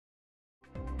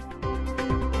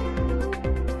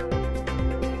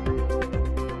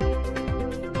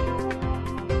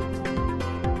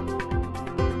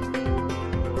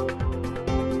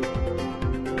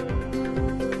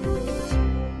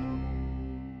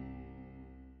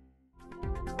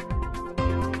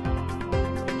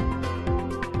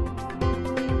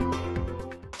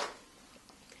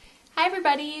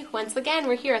everybody! Once again,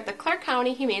 we're here at the Clark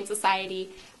County Humane Society.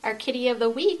 Our kitty of the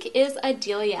week is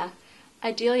Adelia.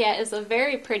 Adelia is a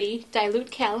very pretty dilute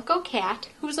calico cat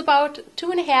who's about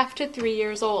 2.5 to 3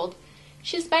 years old.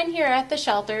 She's been here at the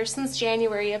shelter since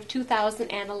January of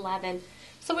 2011.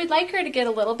 So we'd like her to get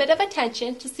a little bit of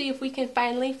attention to see if we can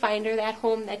finally find her that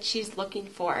home that she's looking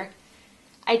for.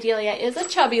 Adelia is a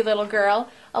chubby little girl.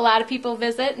 A lot of people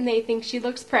visit and they think she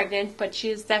looks pregnant, but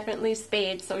she's definitely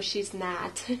spayed, so she's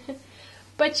not.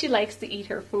 But she likes to eat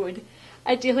her food.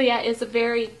 Adelia is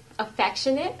very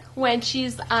affectionate when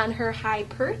she's on her high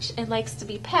perch and likes to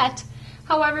be pet.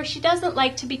 However, she doesn't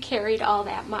like to be carried all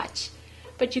that much.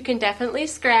 But you can definitely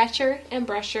scratch her and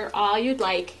brush her all you'd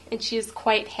like, and she's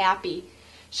quite happy.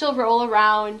 She'll roll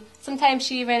around. Sometimes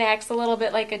she even acts a little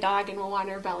bit like a dog and will want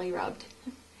her belly rubbed.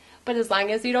 But as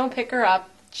long as you don't pick her up,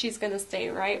 she's going to stay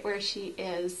right where she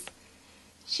is.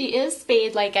 She is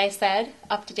spayed, like I said,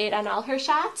 up to date on all her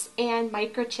shots, and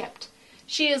microchipped.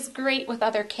 She is great with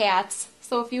other cats,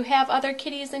 so if you have other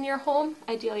kitties in your home,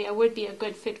 Adelia would be a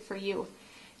good fit for you.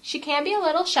 She can be a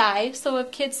little shy, so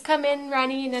if kids come in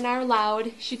running and are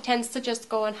loud, she tends to just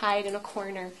go and hide in a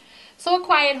corner. So a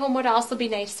quiet home would also be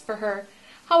nice for her.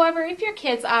 However, if your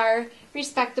kids are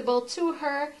respectable to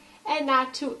her and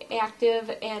not too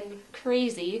active and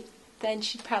crazy, then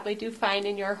she'd probably do fine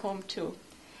in your home too.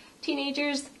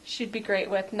 Teenagers should be great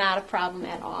with, not a problem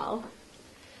at all.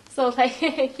 So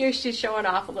here she's showing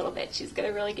off a little bit. She's going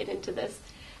to really get into this.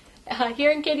 Here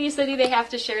in Kitty City, they have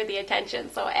to share the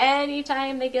attention. So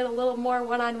anytime they get a little more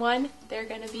one-on-one, they're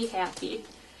going to be happy.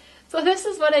 So this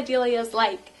is what Adelia's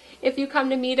like. If you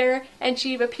come to meet her and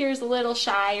she appears a little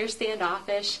shy or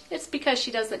standoffish, it's because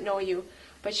she doesn't know you.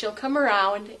 But she'll come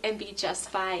around and be just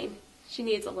fine. She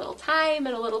needs a little time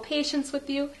and a little patience with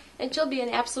you, and she'll be an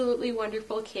absolutely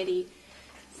wonderful kitty.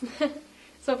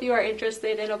 So if you are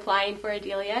interested in applying for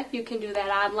Adelia, you can do that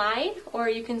online, or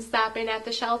you can stop in at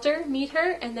the shelter, meet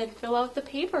her, and then fill out the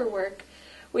paperwork.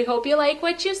 We hope you like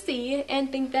what you see and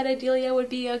think that Adelia would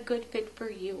be a good fit for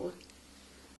you.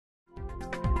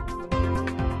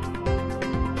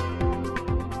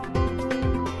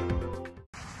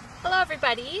 Hello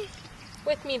everybody!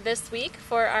 With me this week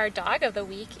for our dog of the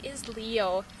week is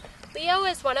Leo. Leo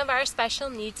is one of our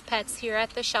special needs pets here at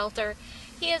the shelter.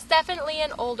 He is definitely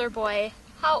an older boy.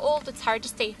 How old, it's hard to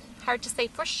say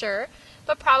for sure,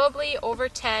 but probably over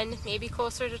 10, maybe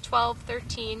closer to 12,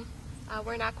 13.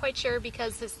 We're not quite sure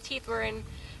because his teeth were in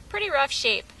pretty rough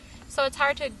shape. So it's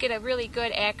hard to get a really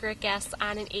good accurate guess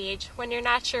on an age when you're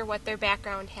not sure what their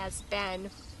background has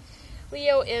been.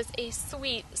 Leo is a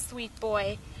sweet, sweet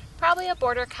boy. Probably a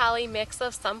border collie mix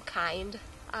of some kind.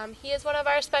 He is one of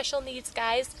our special needs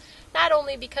guys, not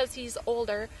only because he's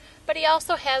older, but he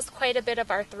also has quite a bit of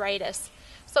arthritis.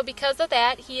 So because of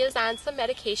that, he is on some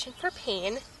medication for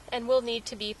pain and will need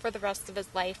to be for the rest of his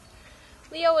life.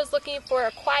 Leo is looking for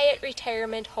a quiet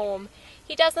retirement home.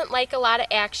 He doesn't like a lot of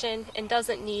action and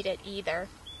doesn't need it either.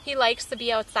 He likes to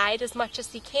be outside as much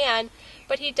as he can,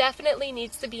 but he definitely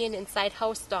needs to be an inside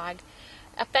house dog.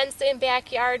 A fenced-in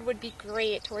backyard would be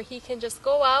great, where he can just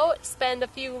go out, spend a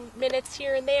few minutes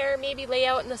here and there, maybe lay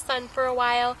out in the sun for a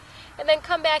while, and then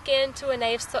come back into a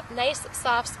nice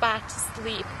soft spot to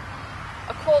sleep.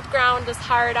 A cold ground is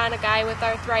hard on a guy with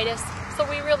arthritis, so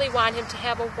we really want him to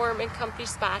have a warm and comfy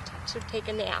spot to take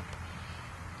a nap.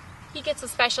 He gets a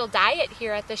special diet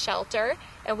here at the shelter,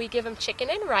 and we give him chicken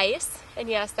and rice, and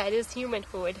yes, that is human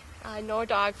food, no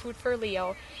dog food for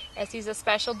Leo, as he's a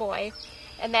special boy,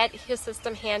 and that his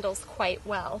system handles quite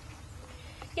well.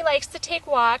 He likes to take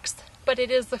walks, but it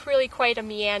is really quite a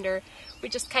meander. We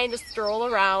just kind of stroll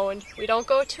around. We don't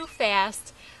go too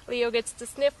fast. Leo gets to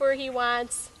sniff where he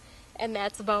wants, and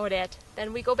that's about it.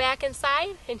 Then we go back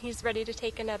inside, and he's ready to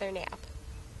take another nap.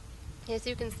 As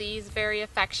you can see, he's very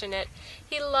affectionate.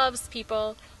 He loves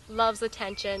people, loves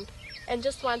attention, and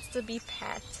just wants to be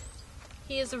pet.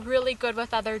 He is really good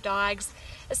with other dogs,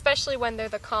 especially when they're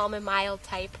the calm and mild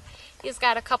type. He's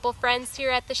got a couple friends here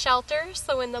at the shelter,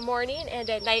 so in the morning and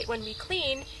at night when we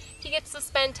clean, he gets to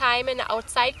spend time in an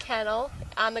outside kennel,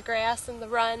 on the grass and the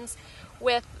runs,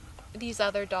 with these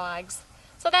other dogs.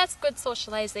 So that's good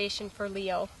socialization for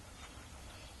Leo.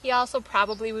 He also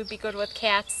probably would be good with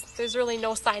cats. There's really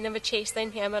no sign of a chase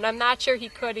in him, and I'm not sure he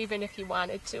could even if he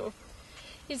wanted to.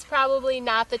 He's probably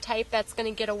not the type that's going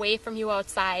to get away from you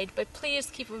outside, but please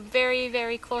keep a very,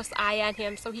 very close eye on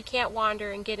him so he can't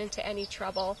wander and get into any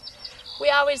trouble. We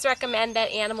always recommend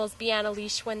that animals be on a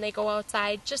leash when they go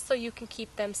outside, just so you can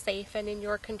keep them safe and in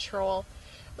your control.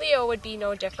 Leo would be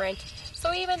no different,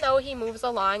 so even though he moves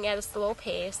along at a slow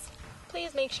pace,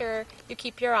 please make sure you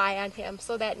keep your eye on him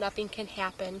so that nothing can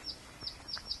happen.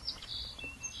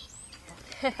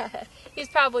 He's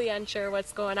probably unsure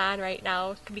what's going on right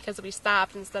now because we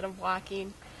stopped instead of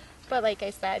walking. But like I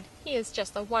said, he is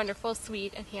just a wonderful,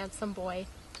 sweet, and handsome boy.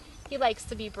 He likes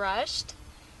to be brushed.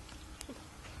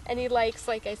 And he likes,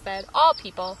 like I said, all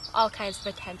people, all kinds of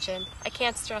attention. I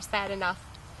can't stress that enough.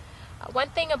 One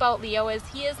thing about Leo is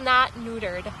he is not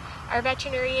neutered. Our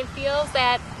veterinarian feels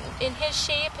that in his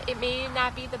shape, it may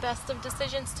not be the best of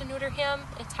decisions to neuter him.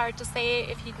 It's hard to say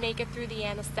if he'd make it through the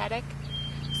anesthetic.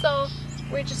 So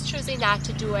we're just choosing not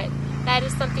to do it. That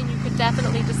is something you could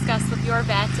definitely discuss with your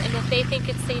vet, and if they think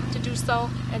it's safe to do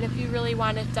so, and if you really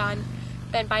want it done,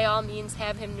 then by all means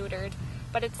have him neutered.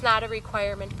 But it's not a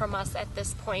requirement from us at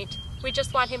this point. We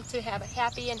just want him to have a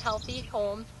happy and healthy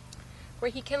home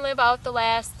where he can live out the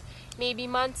last maybe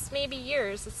months, maybe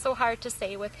years. It's so hard to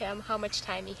say with him how much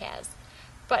time he has.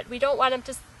 But we don't want him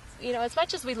to, as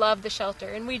much as we love the shelter,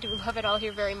 and we do love it all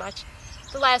here very much,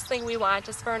 the last thing we want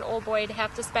is for an old boy to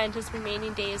have to spend his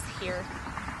remaining days here.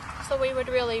 So we would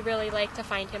really, really like to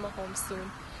find him a home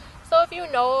soon. So if you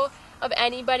know of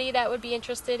anybody that would be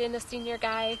interested in a senior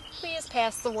guy, please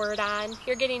pass the word on.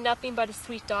 You're getting nothing but a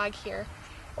sweet dog here.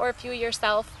 Or if you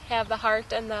yourself have the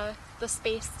heart and the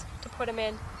space to put him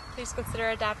in, please consider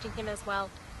adopting him as well.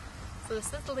 So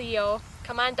this is Leo.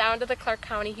 Come on down to the Clark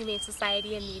County Humane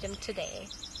Society and meet him today.